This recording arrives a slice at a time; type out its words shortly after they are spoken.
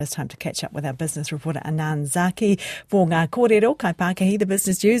It's time to catch up with our business reporter Anand Zaki for Ngā Kōrero, Kai Pākehī, the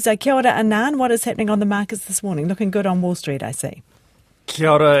Business News. Kia ora, Anand. What is happening on the markets this morning? Looking good on Wall Street, I see. Kia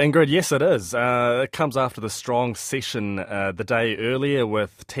ora, Ingrid. Yes, it is. It comes after the strong session the day earlier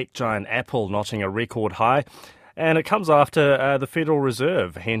with tech giant Apple notching a record high. And it comes after the Federal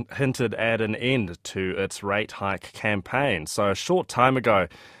Reserve hinted at an end to its rate hike campaign. So a short time ago,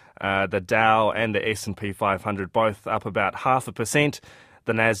 the Dow and the S&P 500 both up about 0.5%.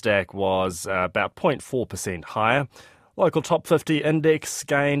 The Nasdaq was about 0.4% higher. Local top 50 index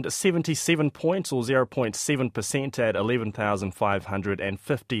gained 77 points or 0.7% at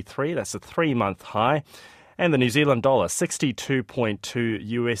 11,553. That's a 3-month high. And the New Zealand dollar, 62.2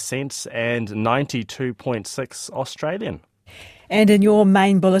 US cents and 92.6 Australian. And in your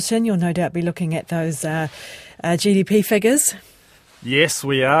main bulletin, you'll no doubt be looking at those GDP figures. Yes,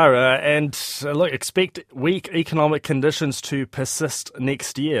 we are. Look, expect weak economic conditions to persist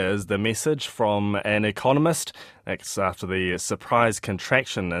next year is the message from an economist. That's after the surprise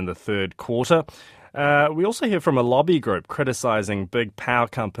contraction in the third quarter. We also hear from a lobby group criticising big power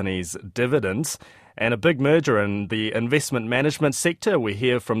companies' dividends and a big merger in the investment management sector. We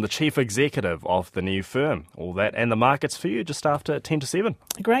hear from the chief executive of the new firm. All that and the markets for you just after 10 to 7.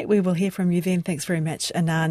 Great. We will hear from you then. Thanks very much, Anand.